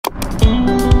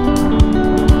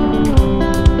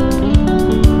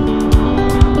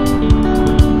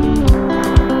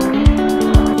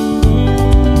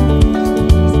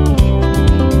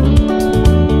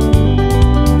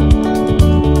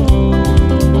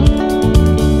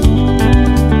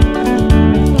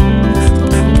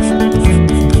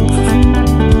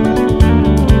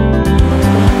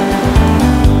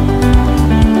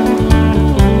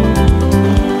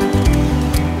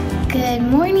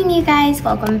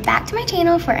welcome back to my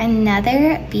channel for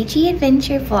another beachy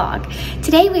adventure vlog.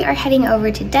 Today we are heading over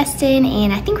to Destin,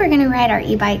 and I think we're gonna ride our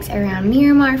e-bikes around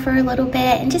Miramar for a little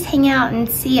bit and just hang out and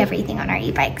see everything on our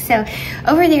e-bikes. So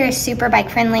over there is super bike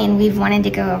friendly, and we've wanted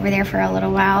to go over there for a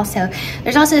little while. So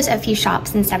there's also a few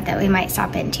shops and stuff that we might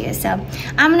stop into. So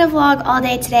I'm gonna vlog all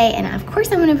day today, and of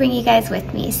course I'm gonna bring you guys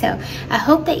with me. So I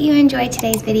hope that you enjoyed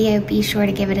today's video. Be sure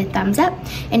to give it a thumbs up,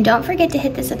 and don't forget to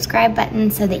hit the subscribe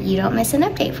button so that you don't miss an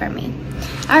update from me.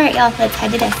 All right, y'all, let's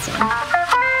head to Destin.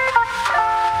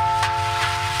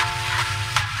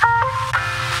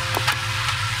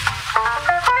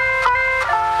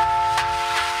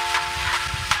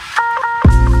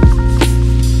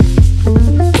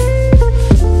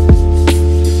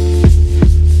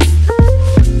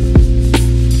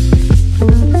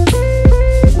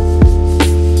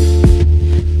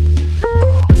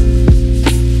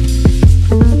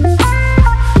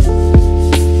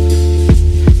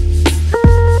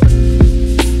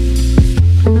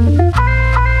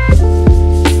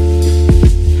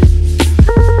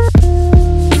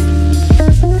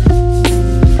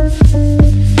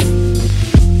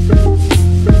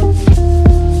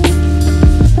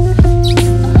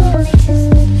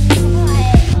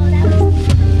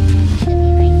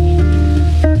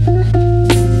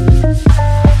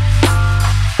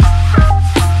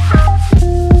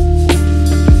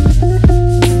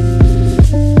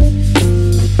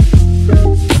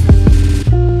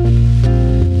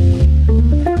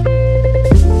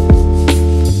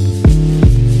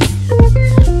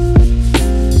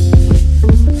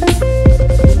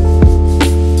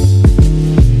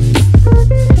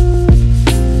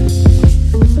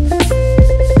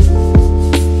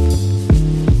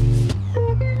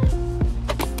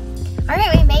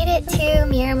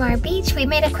 Miramar Beach. We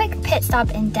made a quick pit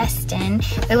stop in Destin.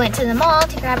 We went to the mall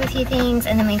to grab a few things,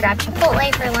 and then we grabbed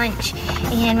Chipotle for lunch,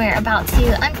 and we're about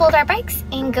to unfold our bikes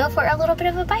and go for a little bit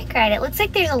of a bike ride. It looks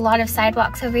like there's a lot of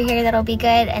sidewalks over here that'll be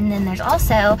good, and then there's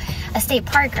also a state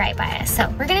park right by us,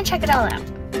 so we're gonna check it all out.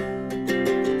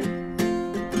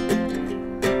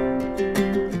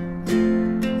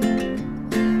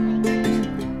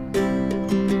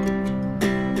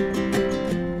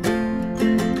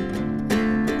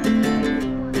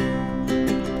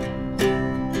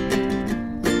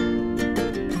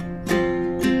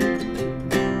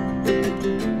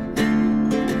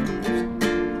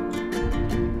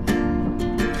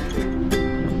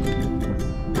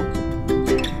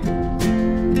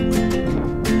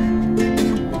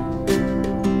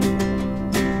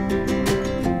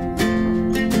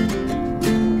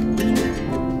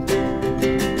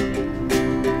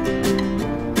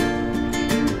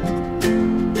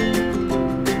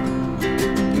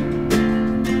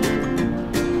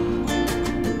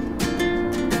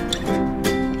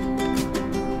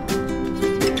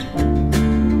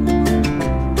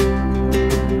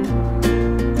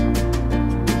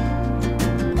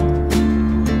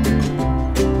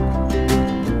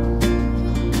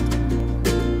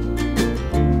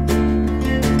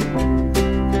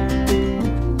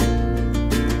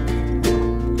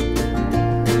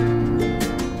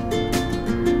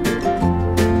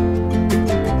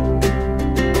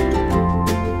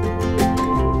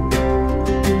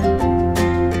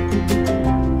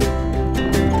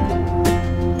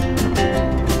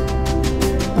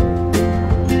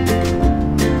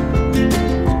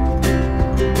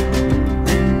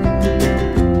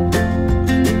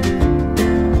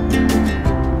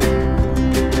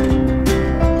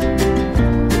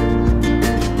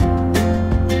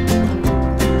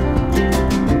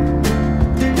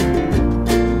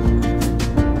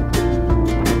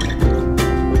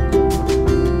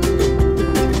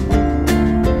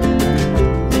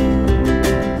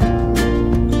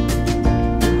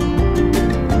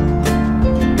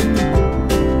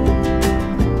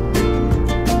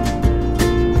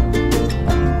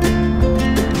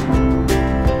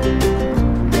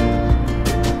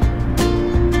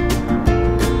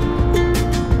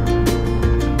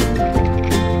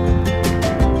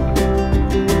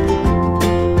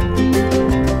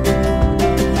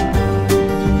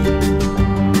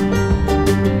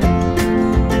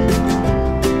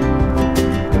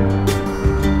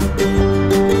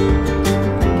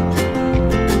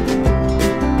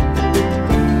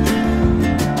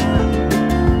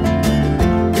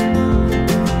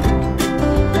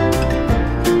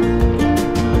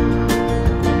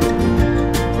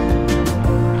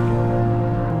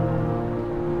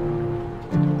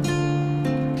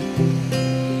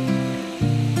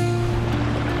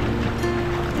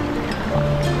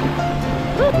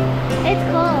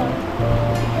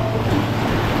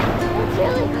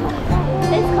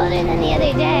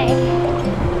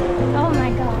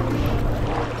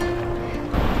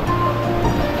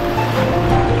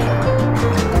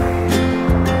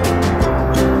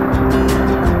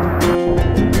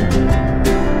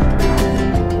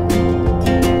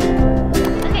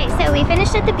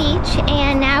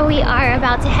 now we are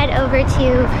about to head over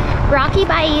to Rocky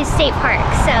Bayou State Park.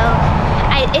 So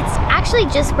it's actually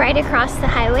just right across the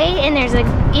highway, and there's a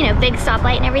big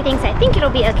stoplight and everything, so I think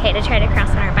it'll be okay to try to cross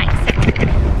on our bikes.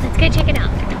 So let's go check it out.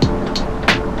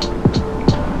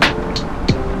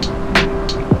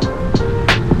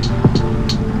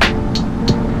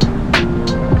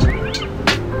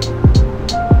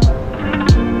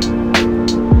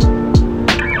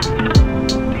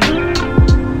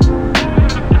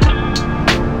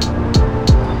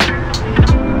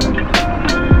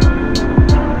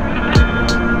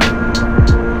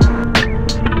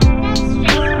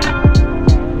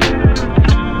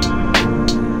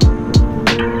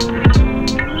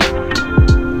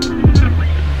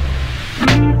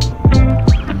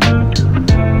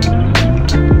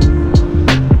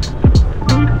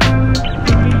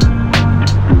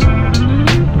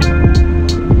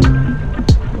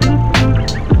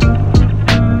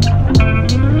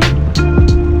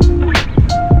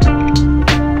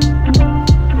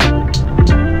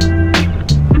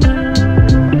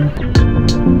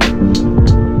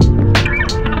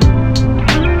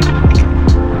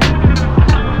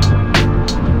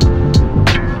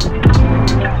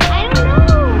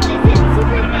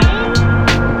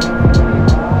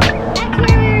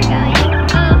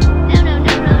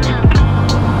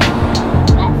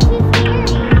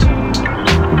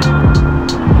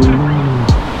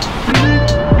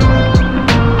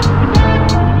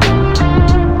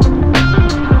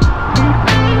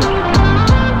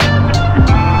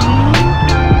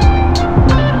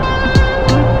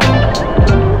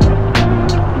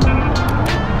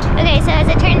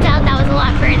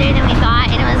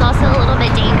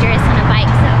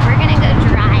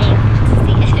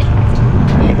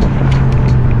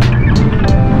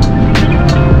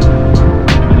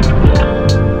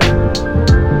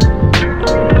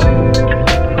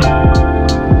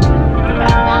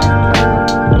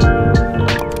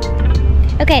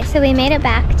 Okay, so we made it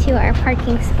back to our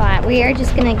parking spot. We are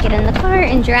just gonna get in the car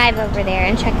and drive over there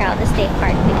and check out the state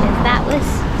park, because that was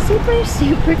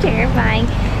super terrifying.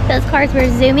 Those cars were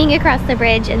zooming across the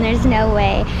bridge, and there's no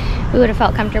way we would have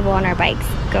felt comfortable on our bikes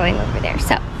going over there.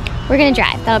 So we're gonna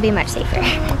drive. That'll be much safer.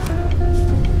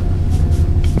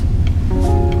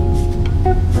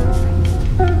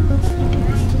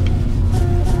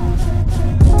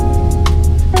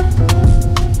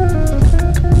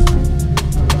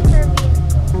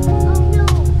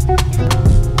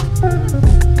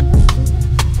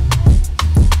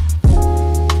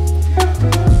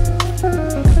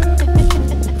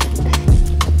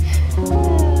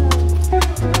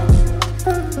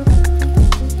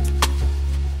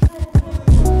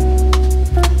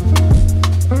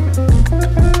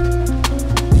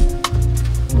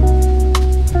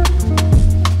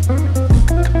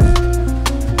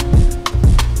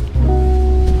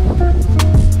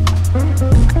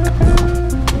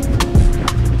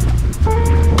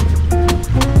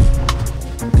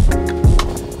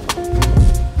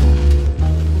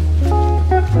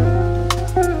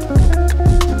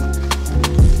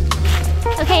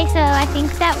 I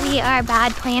think that we are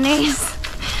bad planners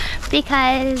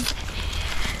because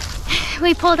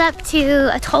we pulled up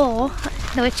to a toll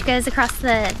which goes across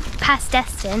the past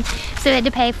Destin, so we had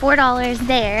to pay $4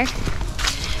 there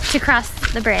to cross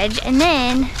the bridge, and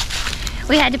then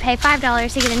we had to pay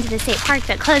 $5 to get into the state park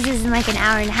that closes in like an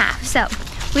hour and a half. So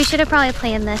we should have probably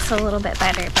planned this a little bit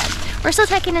better, but we're still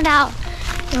checking it out,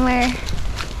 and we're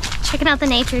checking out the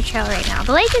nature trail right now.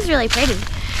 The lake is really pretty,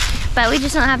 but we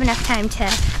just don't have enough time to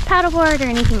paddleboard or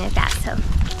anything like that, so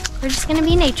we're just gonna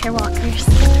be nature walkers.